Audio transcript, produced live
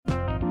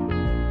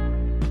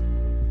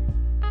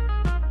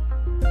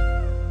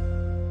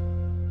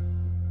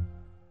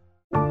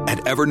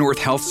Evernorth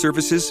Health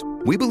Services,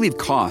 we believe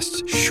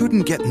costs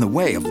shouldn't get in the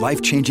way of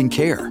life-changing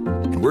care,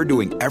 and we're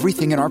doing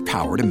everything in our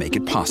power to make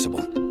it possible.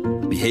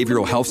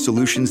 Behavioral health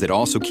solutions that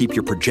also keep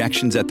your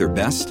projections at their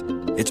best?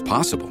 It's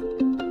possible.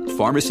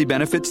 Pharmacy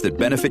benefits that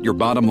benefit your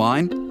bottom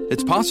line?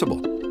 It's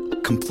possible.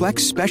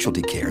 Complex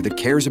specialty care that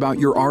cares about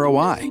your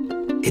ROI?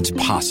 It's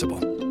possible.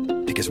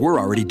 Because we're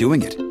already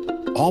doing it.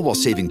 All while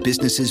saving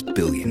businesses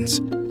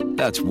billions.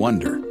 That's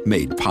Wonder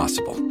made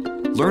possible.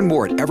 Learn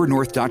more at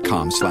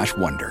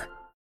evernorth.com/wonder.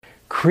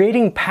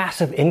 Creating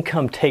passive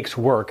income takes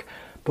work,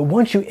 but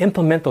once you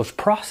implement those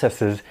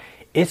processes,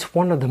 it's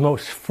one of the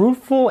most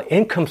fruitful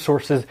income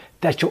sources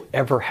that you'll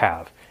ever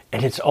have.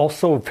 And it's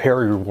also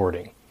very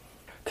rewarding.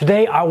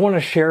 Today, I want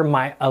to share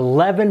my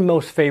 11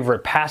 most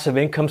favorite passive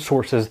income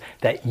sources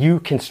that you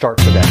can start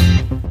today.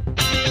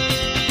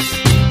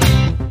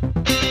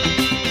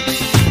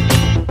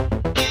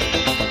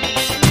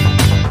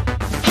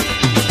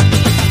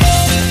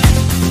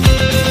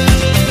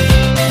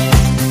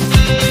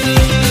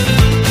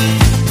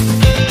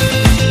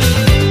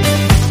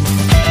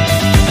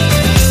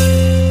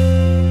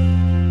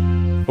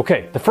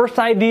 Okay, the first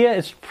idea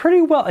is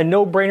pretty well a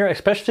no-brainer,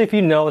 especially if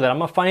you know that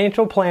I'm a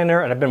financial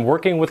planner and I've been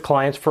working with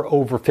clients for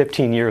over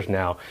 15 years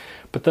now.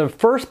 But the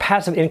first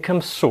passive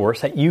income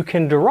source that you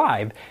can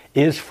derive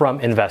is from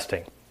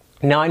investing.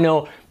 Now, I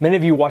know many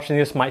of you watching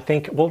this might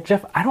think, well,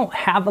 Jeff, I don't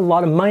have a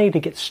lot of money to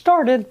get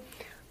started.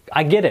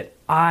 I get it.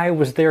 I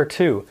was there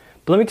too.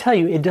 But let me tell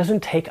you, it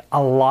doesn't take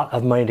a lot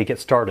of money to get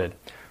started.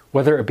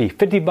 Whether it be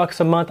 $50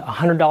 a month,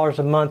 $100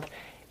 a month,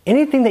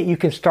 anything that you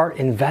can start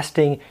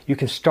investing, you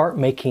can start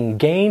making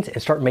gains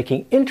and start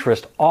making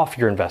interest off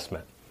your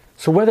investment.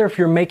 So whether if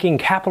you're making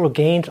capital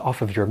gains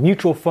off of your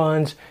mutual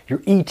funds, your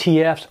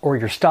ETFs, or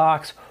your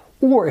stocks,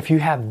 or if you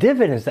have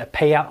dividends that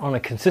pay out on a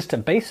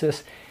consistent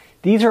basis,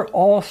 these are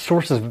all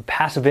sources of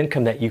passive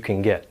income that you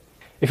can get.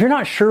 If you're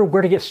not sure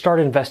where to get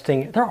started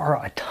investing, there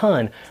are a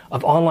ton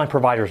of online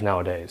providers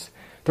nowadays.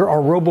 There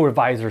are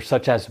robo-advisors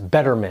such as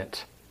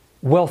Betterment,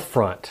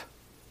 Wealthfront,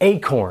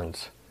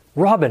 Acorns,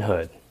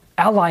 Robinhood,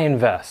 Ally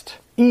Invest,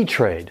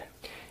 E-Trade.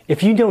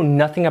 If you know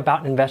nothing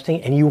about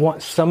investing and you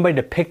want somebody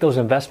to pick those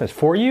investments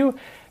for you,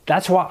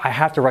 that's why I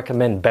have to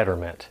recommend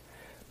Betterment.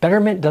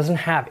 Betterment doesn't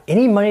have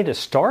any money to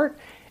start,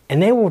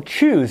 and they will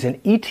choose an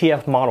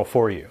ETF model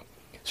for you.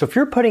 So if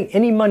you're putting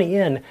any money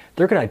in,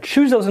 they're going to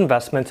choose those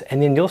investments,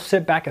 and then you'll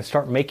sit back and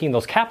start making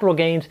those capital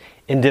gains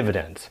in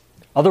dividends.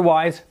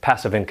 Otherwise,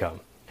 passive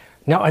income.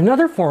 Now,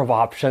 another form of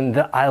option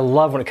that I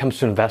love when it comes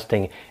to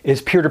investing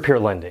is peer-to-peer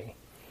lending.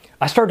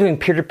 I started doing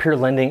peer-to-peer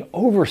lending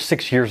over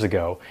 6 years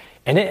ago,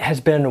 and it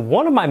has been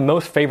one of my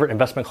most favorite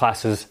investment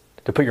classes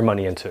to put your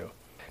money into.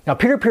 Now,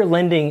 peer-to-peer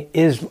lending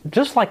is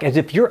just like as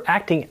if you're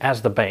acting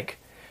as the bank.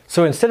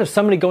 So instead of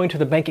somebody going to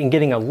the bank and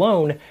getting a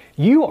loan,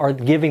 you are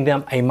giving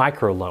them a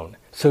microloan.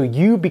 So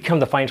you become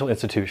the financial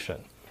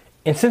institution.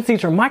 And since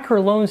these are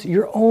microloans,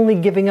 you're only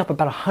giving up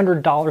about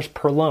 $100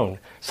 per loan,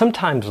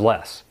 sometimes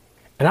less.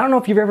 And I don't know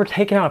if you've ever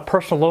taken out a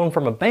personal loan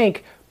from a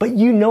bank, but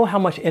you know how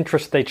much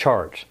interest they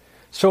charge.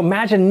 So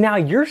imagine now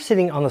you're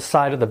sitting on the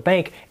side of the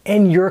bank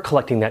and you're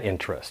collecting that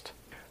interest.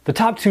 The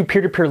top two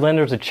peer-to-peer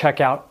lenders to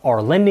check out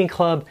are Lending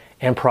Club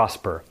and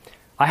Prosper.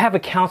 I have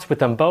accounts with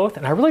them both,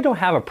 and I really don't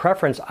have a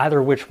preference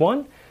either which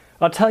one.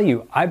 I'll tell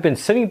you, I've been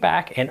sitting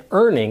back and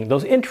earning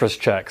those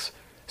interest checks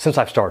since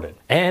I've started,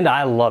 and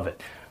I love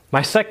it.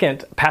 My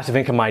second passive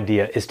income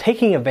idea is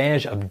taking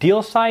advantage of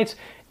deal sites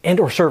and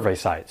or survey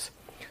sites.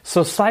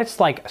 So sites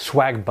like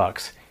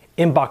Swagbucks,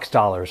 Inbox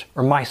Dollars,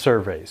 or My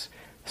Surveys.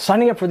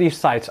 Signing up for these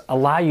sites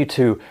allow you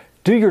to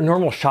do your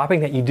normal shopping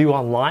that you do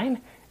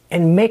online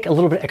and make a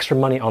little bit extra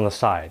money on the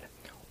side.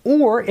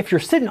 Or if you're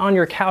sitting on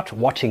your couch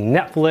watching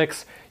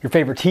Netflix, your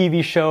favorite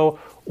TV show,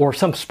 or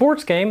some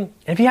sports game,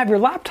 and if you have your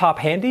laptop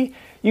handy,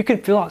 you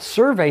can fill out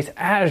surveys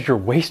as you're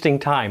wasting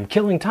time,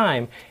 killing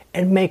time,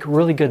 and make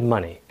really good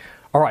money.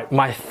 All right,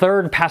 my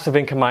third passive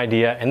income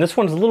idea, and this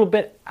one's a little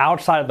bit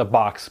outside of the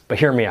box, but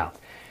hear me out.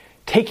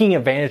 Taking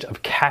advantage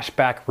of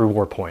cashback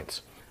reward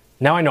points.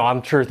 Now I know,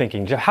 I'm sure you're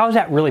thinking, Jeff, how is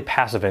that really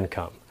passive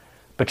income?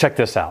 But check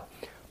this out.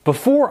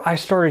 Before I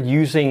started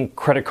using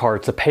credit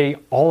cards to pay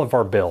all of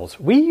our bills,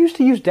 we used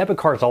to use debit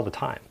cards all the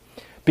time.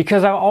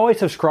 Because I always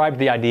subscribed to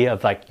the idea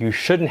of like, you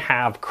shouldn't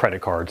have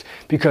credit cards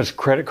because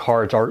credit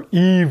cards are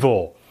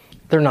evil.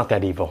 They're not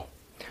that evil.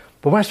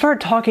 But when I started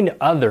talking to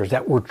others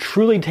that were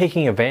truly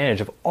taking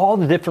advantage of all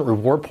the different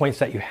reward points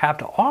that you have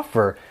to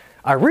offer,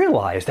 I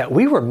realized that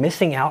we were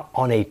missing out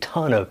on a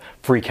ton of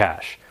free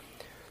cash.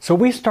 So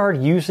we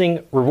started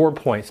using reward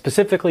points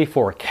specifically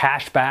for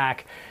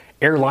cashback,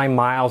 airline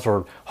miles,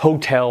 or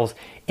hotels,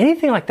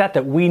 anything like that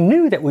that we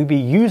knew that we'd be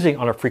using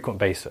on a frequent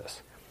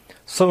basis.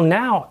 So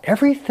now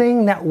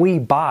everything that we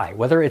buy,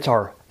 whether it's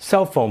our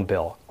cell phone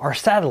bill, our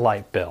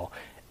satellite bill,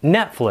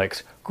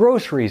 Netflix,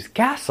 groceries,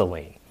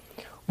 gasoline,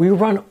 we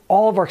run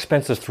all of our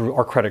expenses through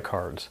our credit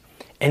cards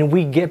and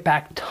we get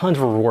back tons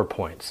of reward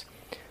points.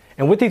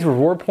 And with these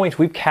reward points,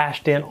 we've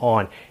cashed in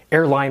on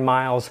airline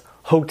miles,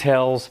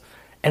 hotels,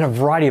 and a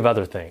variety of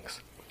other things.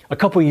 A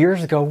couple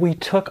years ago, we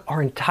took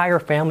our entire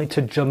family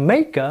to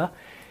Jamaica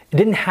and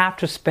didn't have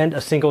to spend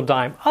a single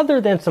dime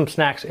other than some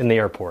snacks in the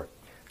airport.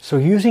 So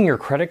using your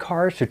credit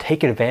cards to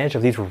take advantage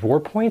of these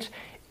reward points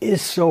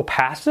is so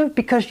passive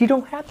because you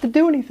don't have to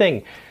do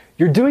anything.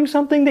 You're doing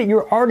something that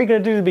you're already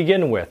going to do to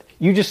begin with.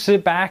 You just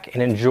sit back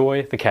and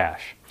enjoy the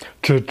cash.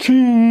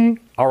 Cha-ching!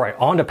 All right,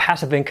 on to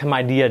passive income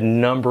idea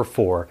number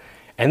 4.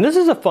 And this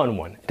is a fun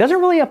one. It doesn't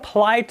really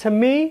apply to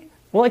me.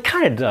 Well, it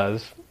kind of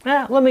does.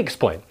 Let me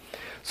explain.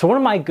 So one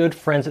of my good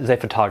friends is a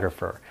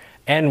photographer.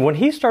 And when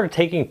he started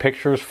taking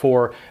pictures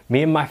for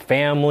me and my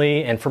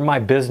family and for my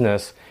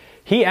business,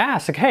 he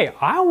asked, like, hey,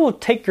 I will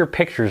take your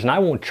pictures and I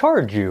won't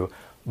charge you,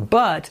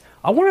 but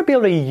I want to be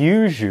able to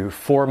use you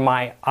for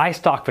my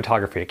iStock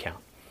photography account.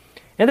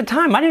 At the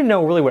time, I didn't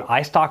know really what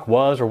iStock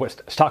was or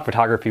what stock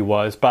photography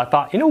was, but I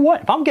thought, you know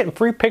what? If I'm getting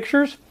free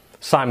pictures,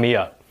 sign me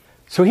up.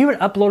 So he would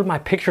upload my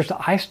pictures to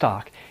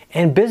iStock,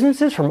 and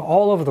businesses from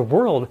all over the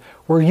world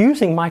were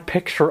using my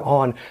picture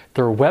on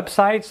their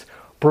websites,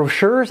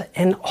 brochures,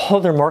 and all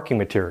their marketing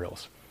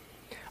materials.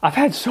 I've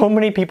had so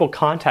many people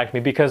contact me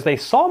because they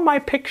saw my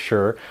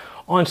picture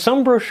on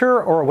some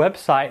brochure or a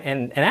website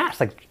and asked,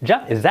 like,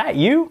 Jeff, is that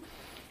you?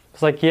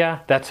 It's like,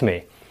 yeah, that's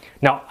me.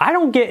 Now, I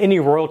don't get any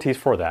royalties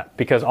for that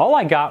because all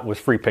I got was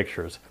free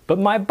pictures. But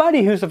my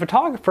buddy, who's a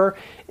photographer,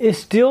 is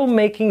still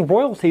making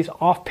royalties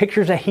off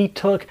pictures that he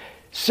took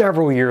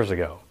several years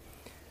ago.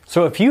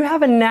 So if you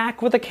have a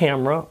knack with a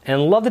camera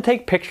and love to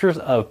take pictures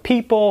of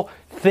people,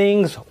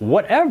 things,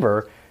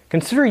 whatever,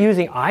 consider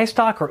using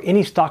iStock or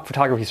any stock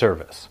photography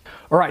service.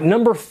 All right,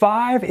 number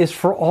 5 is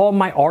for all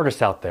my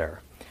artists out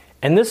there.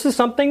 And this is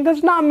something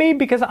that's not me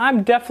because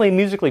I'm definitely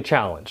musically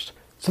challenged.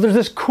 So there's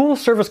this cool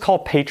service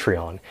called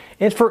Patreon. And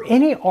it's for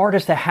any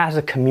artist that has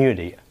a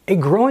community, a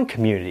growing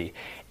community,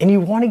 and you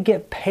want to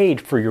get paid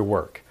for your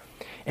work.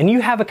 And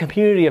you have a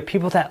community of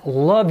people that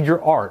love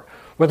your art,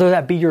 whether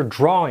that be your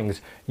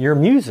drawings, your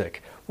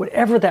music,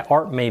 whatever that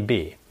art may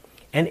be.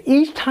 And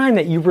each time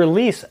that you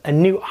release a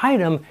new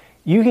item,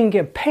 you can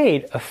get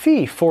paid a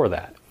fee for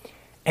that.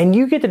 And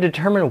you get to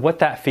determine what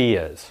that fee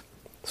is.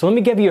 So let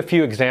me give you a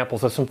few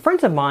examples of some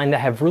friends of mine that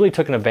have really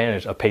taken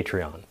advantage of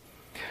Patreon.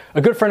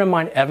 A good friend of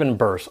mine, Evan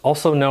Burse,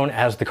 also known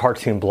as the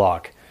Cartoon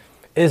Block,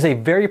 is a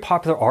very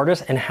popular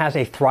artist and has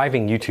a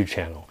thriving YouTube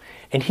channel.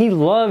 And he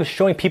loves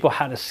showing people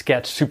how to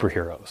sketch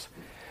superheroes.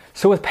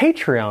 So with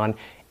Patreon,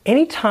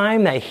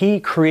 anytime that he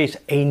creates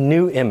a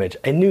new image,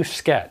 a new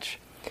sketch,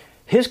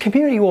 his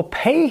community will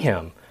pay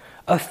him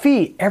a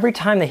fee every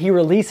time that he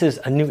releases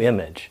a new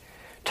image.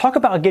 Talk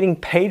about getting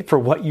paid for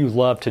what you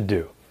love to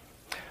do.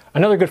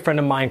 Another good friend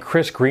of mine,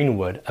 Chris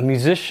Greenwood, a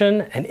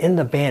musician and in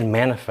the band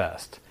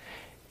Manifest,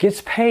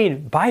 gets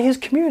paid by his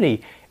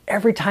community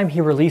every time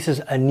he releases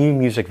a new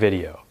music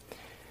video.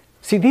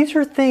 See, these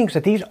are things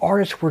that these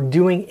artists were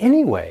doing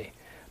anyway.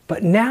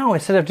 But now,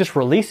 instead of just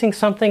releasing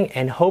something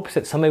in hopes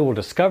that somebody will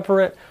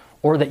discover it,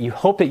 or that you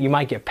hope that you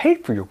might get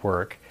paid for your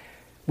work,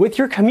 with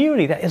your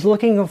community that is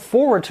looking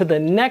forward to the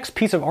next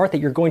piece of art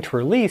that you're going to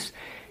release,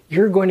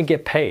 you're going to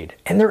get paid.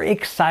 And they're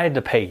excited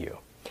to pay you.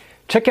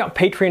 Check out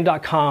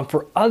patreon.com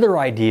for other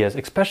ideas,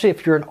 especially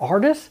if you're an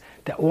artist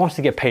that wants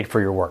to get paid for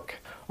your work.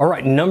 All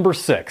right, number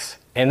 6.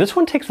 And this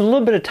one takes a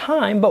little bit of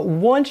time, but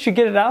once you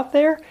get it out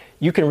there,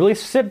 you can really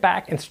sit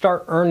back and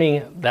start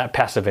earning that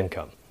passive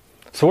income.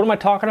 So what am I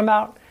talking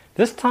about?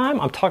 This time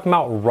I'm talking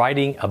about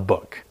writing a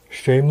book.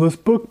 Shameless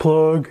book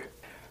plug.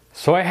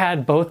 So I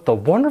had both the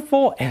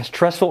wonderful and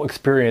stressful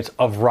experience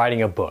of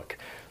writing a book,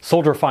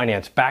 Soldier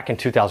Finance, back in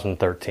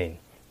 2013.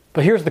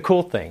 But here's the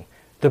cool thing.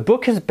 The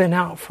book has been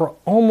out for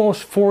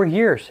almost 4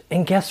 years,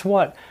 and guess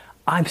what?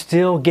 I'm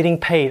still getting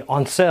paid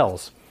on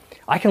sales.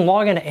 I can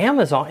log into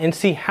Amazon and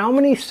see how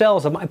many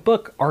sales of my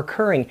book are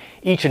occurring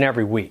each and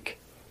every week.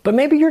 But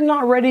maybe you're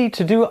not ready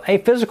to do a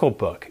physical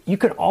book. You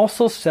can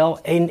also sell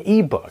an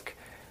ebook.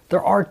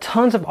 There are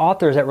tons of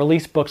authors that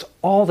release books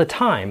all the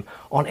time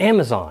on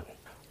Amazon.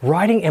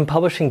 Writing and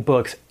publishing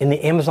books in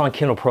the Amazon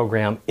Kindle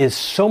program is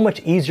so much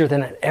easier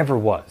than it ever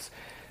was.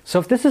 So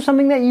if this is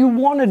something that you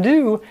want to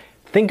do,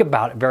 think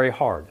about it very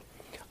hard.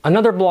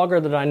 Another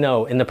blogger that I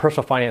know in the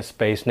personal finance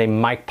space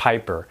named Mike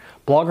Piper,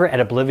 blogger at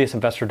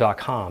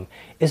obliviousinvestor.com,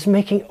 is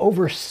making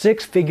over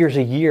 6 figures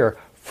a year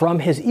from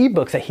his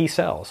ebooks that he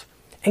sells.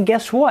 And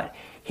guess what?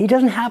 He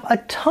doesn't have a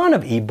ton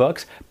of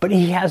ebooks, but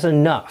he has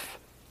enough.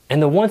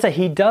 And the ones that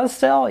he does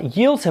sell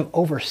yields him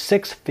over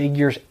 6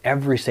 figures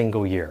every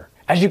single year.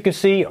 As you can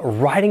see,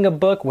 writing a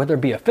book, whether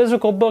it be a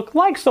physical book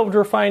like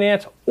Soldier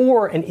Finance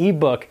or an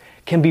ebook,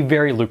 can be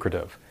very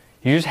lucrative.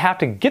 You just have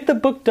to get the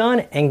book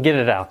done and get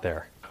it out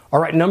there. All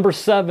right, number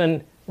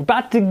 7, we're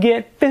about to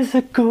get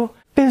physical,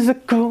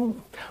 we're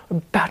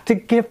about to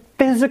get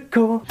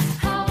physical.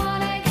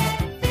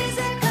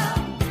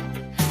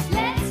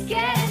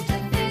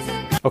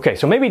 Okay,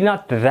 so maybe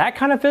not that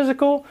kind of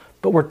physical,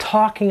 but we're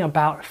talking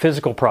about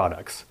physical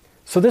products.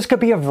 So this could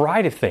be a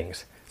variety of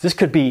things. This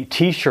could be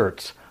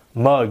t-shirts,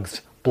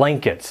 mugs,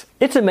 blankets.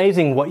 It's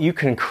amazing what you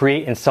can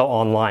create and sell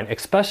online,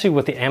 especially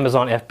with the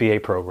Amazon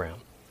FBA program.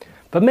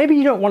 But maybe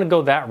you don't want to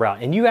go that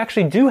route and you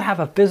actually do have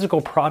a physical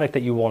product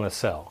that you want to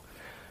sell.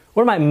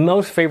 One of my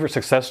most favorite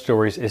success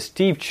stories is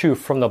Steve Chu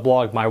from the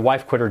blog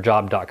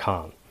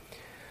mywifequitherjob.com.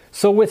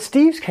 So with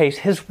Steve's case,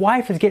 his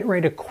wife is getting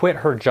ready to quit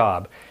her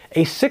job,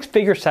 a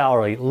six-figure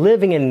salary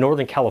living in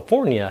Northern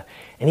California,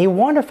 and he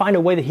wanted to find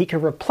a way that he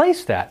could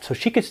replace that so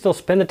she could still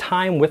spend the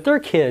time with their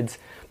kids,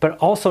 but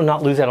also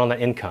not lose out on that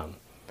income.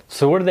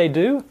 So what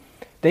do?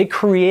 They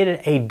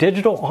created a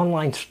digital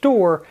online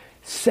store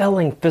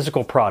selling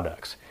physical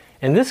products.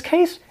 In this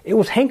case, it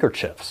was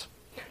handkerchiefs.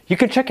 You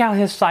can check out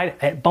his site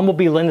at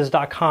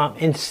bumblebeelenses.com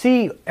and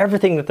see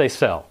everything that they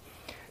sell.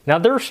 Now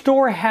their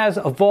store has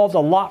evolved a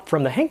lot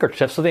from the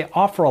handkerchiefs, so they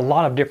offer a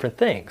lot of different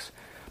things.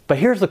 But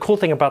here's the cool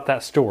thing about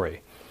that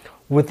story.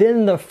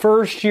 Within the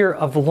first year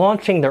of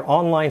launching their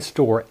online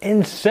store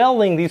and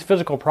selling these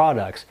physical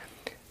products,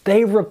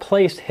 they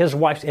replaced his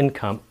wife's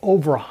income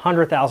over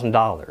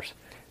 $100,000.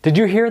 Did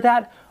you hear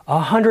that?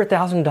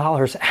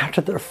 $100,000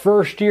 after their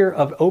first year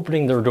of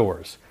opening their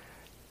doors.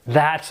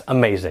 That's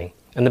amazing.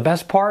 And the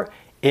best part,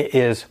 it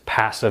is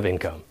passive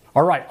income.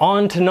 All right,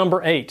 on to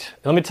number 8.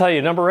 Let me tell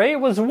you, number 8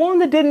 was one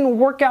that didn't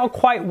work out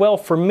quite well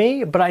for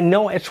me, but I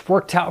know it's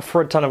worked out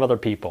for a ton of other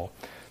people.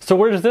 So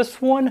what is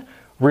this one?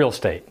 Real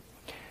estate.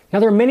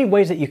 Now there are many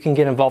ways that you can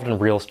get involved in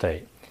real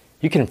estate.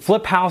 You can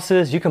flip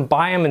houses, you can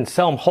buy them and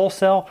sell them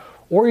wholesale,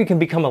 or you can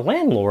become a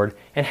landlord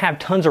and have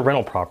tons of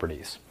rental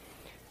properties.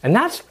 And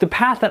that's the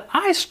path that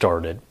I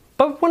started.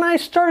 But when I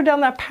started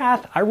down that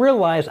path, I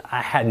realized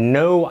I had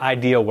no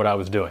idea what I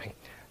was doing.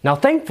 Now,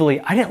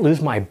 thankfully, I didn't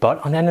lose my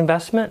butt on that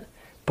investment,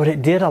 but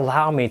it did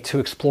allow me to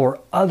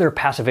explore other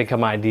passive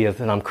income ideas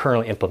that I'm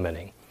currently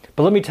implementing.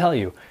 But let me tell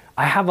you,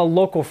 I have a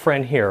local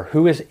friend here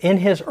who is in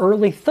his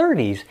early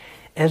 30s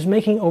and is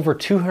making over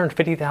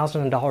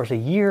 $250,000 a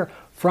year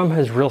from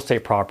his real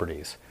estate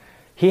properties.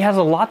 He has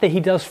a lot that he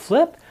does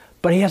flip,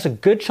 but he has a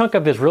good chunk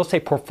of his real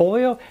estate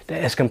portfolio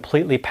that is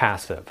completely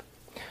passive.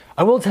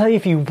 I will tell you,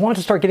 if you want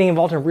to start getting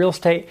involved in real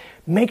estate,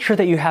 make sure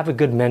that you have a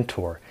good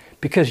mentor,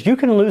 because you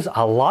can lose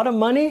a lot of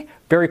money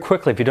very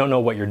quickly if you don't know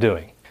what you're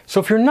doing. So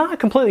if you're not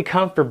completely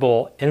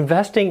comfortable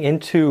investing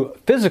into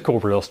physical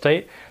real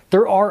estate,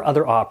 there are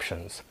other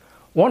options.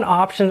 One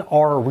option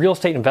are real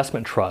estate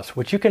investment trusts,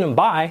 which you can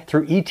buy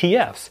through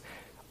ETFs.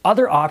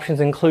 Other options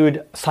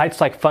include sites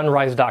like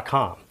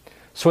Fundrise.com.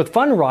 So with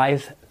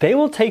Fundrise, they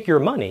will take your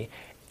money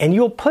and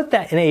you'll put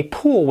that in a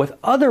pool with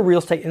other real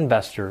estate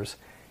investors,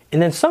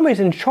 and then somebody's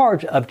in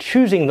charge of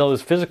choosing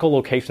those physical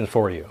locations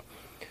for you.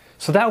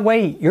 So that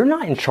way, you're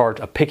not in charge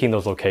of picking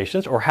those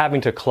locations or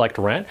having to collect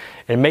rent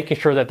and making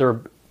sure that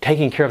they're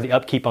taking care of the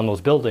upkeep on those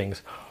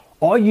buildings.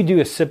 All you do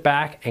is sit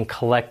back and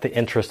collect the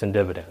interest and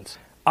dividends.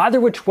 Either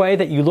which way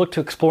that you look to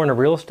explore into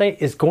real estate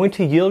is going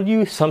to yield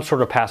you some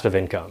sort of passive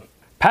income.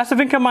 Passive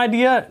income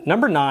idea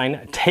number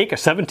 9, take a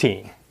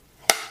 17.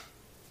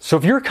 So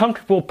if you're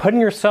comfortable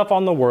putting yourself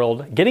on the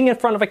world, getting in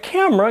front of a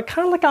camera,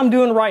 kind of like I'm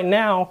doing right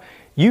now,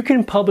 you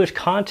can publish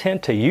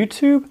content to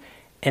YouTube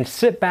and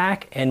sit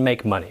back and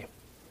make money.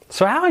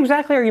 So how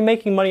exactly are you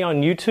making money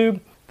on YouTube?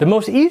 The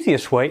most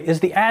easiest way is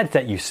the ads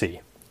that you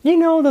see. You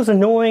know those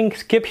annoying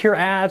skip here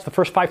ads, the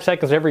first 5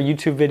 seconds of every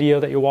YouTube video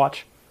that you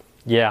watch?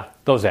 Yeah,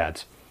 those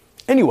ads.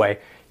 Anyway,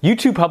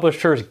 YouTube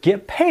publishers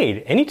get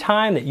paid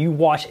anytime that you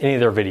watch any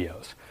of their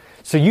videos.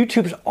 So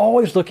YouTube's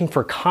always looking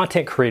for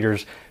content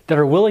creators that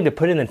are willing to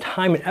put in the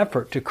time and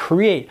effort to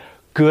create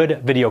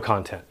good video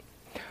content.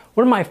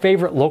 One of my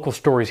favorite local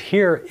stories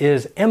here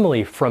is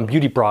Emily from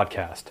Beauty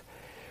Broadcast.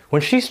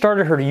 When she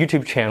started her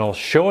YouTube channel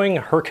showing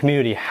her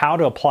community how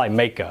to apply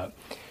makeup,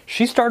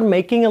 she started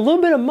making a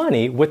little bit of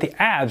money with the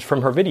ads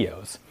from her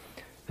videos.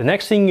 The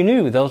next thing you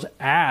knew, those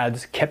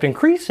ads kept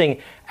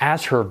increasing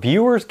as her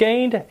viewers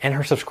gained and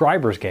her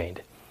subscribers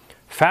gained.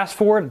 Fast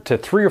forward to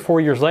 3 or 4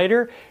 years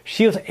later,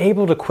 she was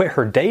able to quit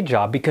her day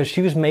job because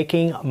she was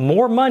making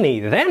more money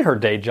than her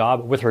day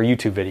job with her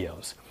YouTube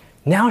videos.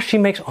 Now she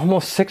makes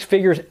almost 6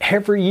 figures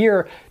every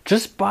year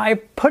just by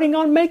putting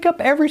on makeup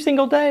every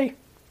single day.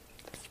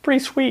 It's pretty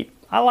sweet.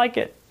 I like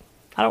it.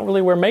 I don't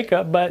really wear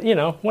makeup, but you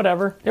know,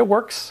 whatever. It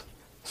works.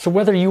 So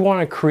whether you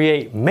want to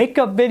create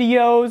makeup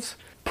videos,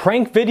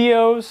 prank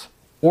videos,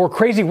 or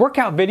crazy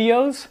workout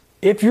videos,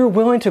 if you're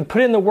willing to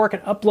put in the work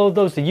and upload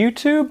those to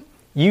YouTube,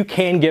 you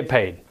can get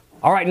paid.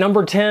 All right,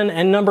 number 10,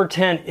 and number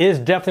 10 is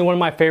definitely one of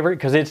my favorite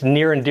because it's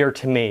near and dear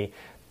to me,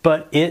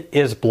 but it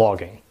is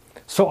blogging.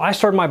 So I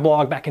started my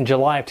blog back in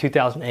July of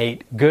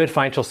 2008,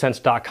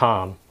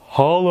 goodfinancialsense.com.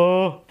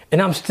 Holla!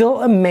 And I'm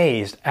still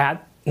amazed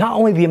at not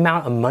only the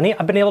amount of money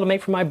I've been able to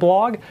make from my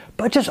blog,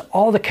 but just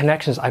all the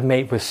connections I've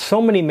made with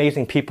so many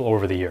amazing people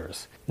over the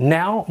years.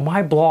 Now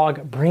my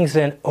blog brings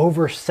in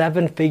over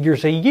 7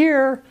 figures a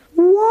year.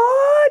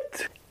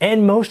 What?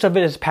 And most of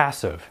it is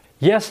passive.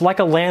 Yes, like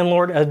a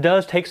landlord, it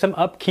does take some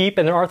upkeep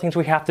and there are things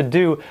we have to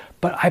do,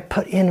 but I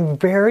put in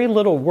very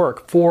little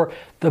work for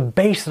the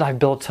base that I've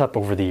built up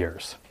over the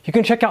years. You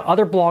can check out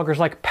other bloggers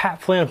like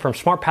Pat Flynn from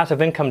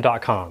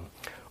smartpassiveincome.com,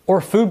 or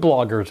food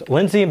bloggers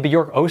Lindsay and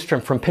Bjork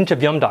Ostrom from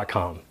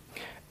pinchofyum.com,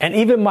 and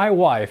even my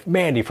wife,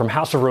 Mandy from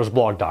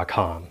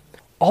houseofroseblog.com.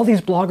 All these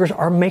bloggers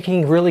are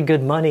making really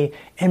good money,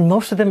 and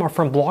most of them are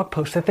from blog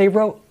posts that they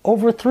wrote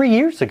over 3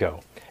 years ago.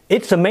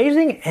 It's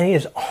amazing and it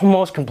is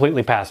almost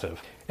completely passive.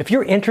 If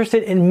you're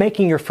interested in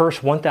making your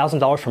first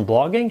 $1,000 from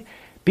blogging,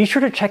 be sure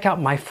to check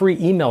out my free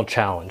email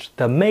challenge,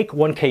 the Make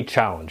 1K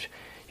Challenge.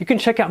 You can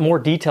check out more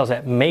details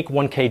at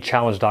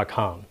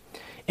make1kchallenge.com.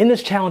 In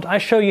this challenge, I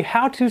show you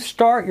how to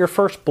start your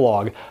first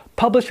blog,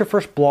 publish your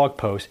first blog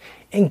post,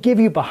 and give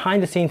you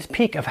behind the scenes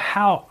peek of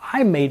how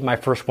I made my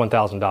first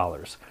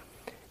 $1,000.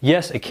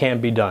 Yes, it can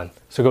be done.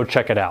 So go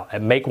check it out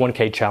at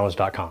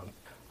make1kchallenge.com.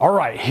 All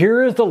right,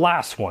 here is the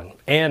last one.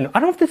 And I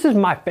don't know if this is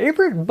my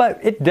favorite, but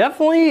it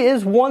definitely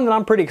is one that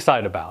I'm pretty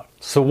excited about.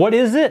 So what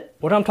is it?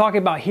 What I'm talking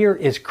about here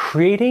is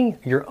creating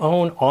your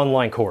own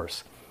online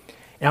course.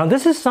 Now,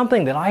 this is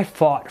something that I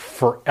fought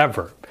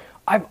forever.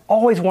 I've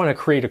always wanted to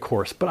create a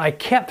course, but I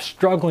kept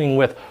struggling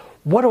with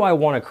what do I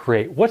want to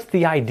create? What's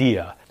the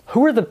idea?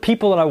 Who are the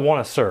people that I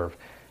want to serve?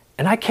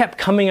 And I kept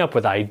coming up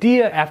with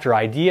idea after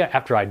idea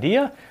after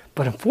idea,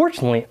 but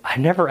unfortunately, I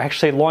never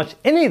actually launched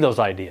any of those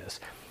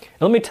ideas.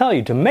 And let me tell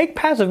you, to make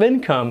passive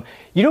income,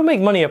 you don't make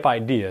money off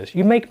ideas.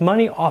 You make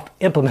money off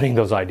implementing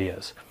those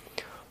ideas.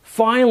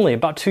 Finally,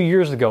 about 2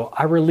 years ago,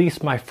 I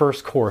released my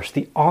first course,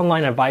 the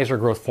Online Advisor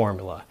Growth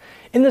Formula.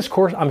 In this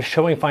course, I'm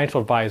showing financial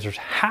advisors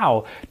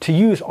how to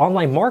use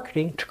online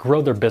marketing to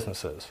grow their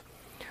businesses.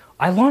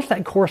 I launched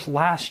that course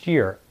last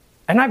year,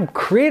 and I've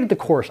created the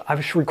course.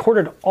 I've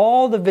recorded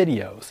all the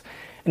videos.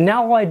 And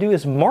now all I do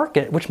is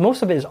market, which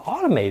most of it is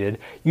automated,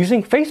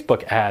 using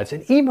Facebook ads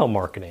and email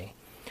marketing.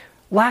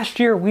 Last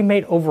year, we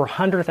made over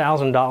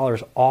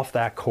 $100,000 off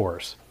that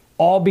course,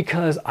 all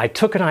because I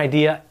took an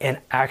idea and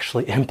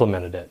actually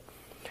implemented it.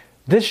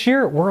 This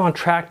year, we're on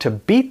track to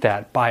beat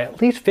that by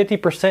at least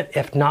 50%,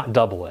 if not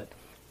double it.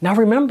 Now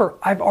remember,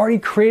 I've already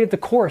created the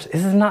course.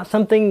 This is not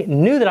something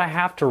new that I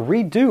have to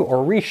redo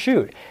or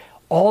reshoot.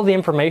 All the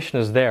information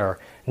is there.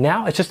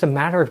 Now it's just a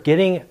matter of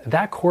getting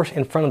that course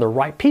in front of the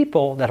right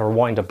people that are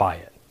wanting to buy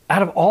it.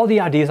 Out of all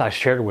the ideas I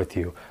shared with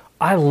you,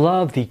 I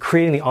love the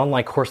creating the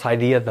online course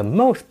idea the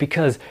most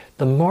because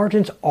the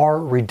margins are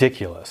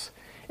ridiculous.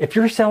 If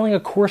you're selling a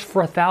course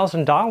for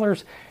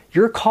 $1,000,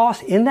 your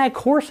cost in that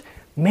course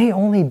may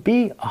only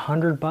be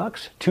 $100,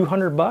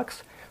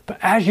 $200. But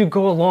as you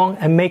go along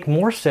and make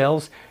more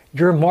sales,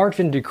 your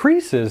margin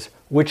decreases,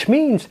 which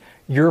means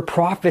your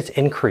profits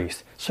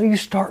increase. So you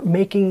start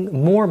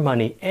making more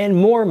money and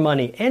more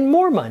money and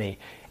more money.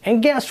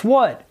 And guess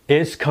what?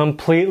 It's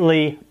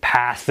completely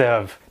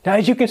passive. Now,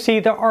 as you can see,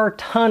 there are a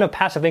ton of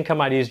passive income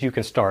ideas you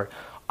can start.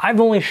 I've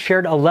only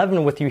shared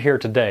 11 with you here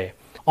today.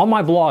 On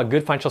my blog,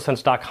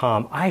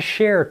 goodfinancialsense.com, I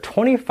share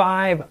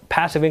 25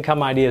 passive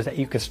income ideas that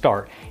you can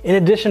start, in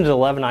addition to the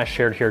 11 I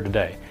shared here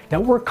today. Now,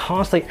 we're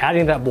constantly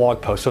adding that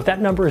blog post, so if that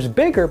number is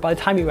bigger by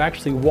the time you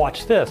actually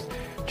watch this,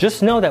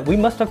 just know that we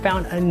must have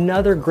found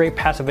another great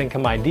passive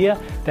income idea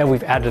that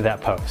we've added to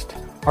that post.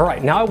 All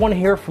right, now I want to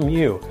hear from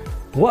you.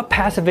 What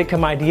passive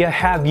income idea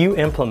have you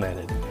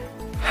implemented?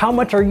 How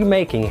much are you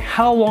making?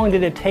 How long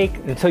did it take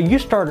until you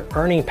started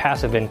earning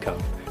passive income?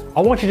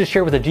 I want you to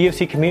share with the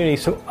GFC community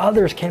so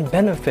others can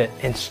benefit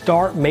and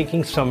start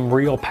making some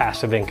real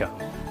passive income.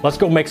 Let's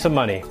go make some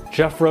money.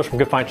 Jeff Rose from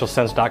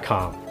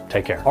goodfinancialsense.com.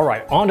 Take care. All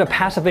right, on to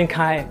passive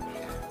income.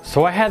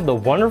 So I had the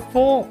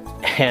wonderful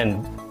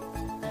and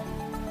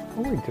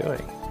what are we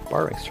doing?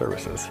 Borrowing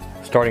services.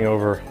 Starting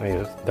over,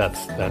 that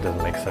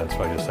doesn't make sense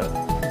what I just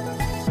said.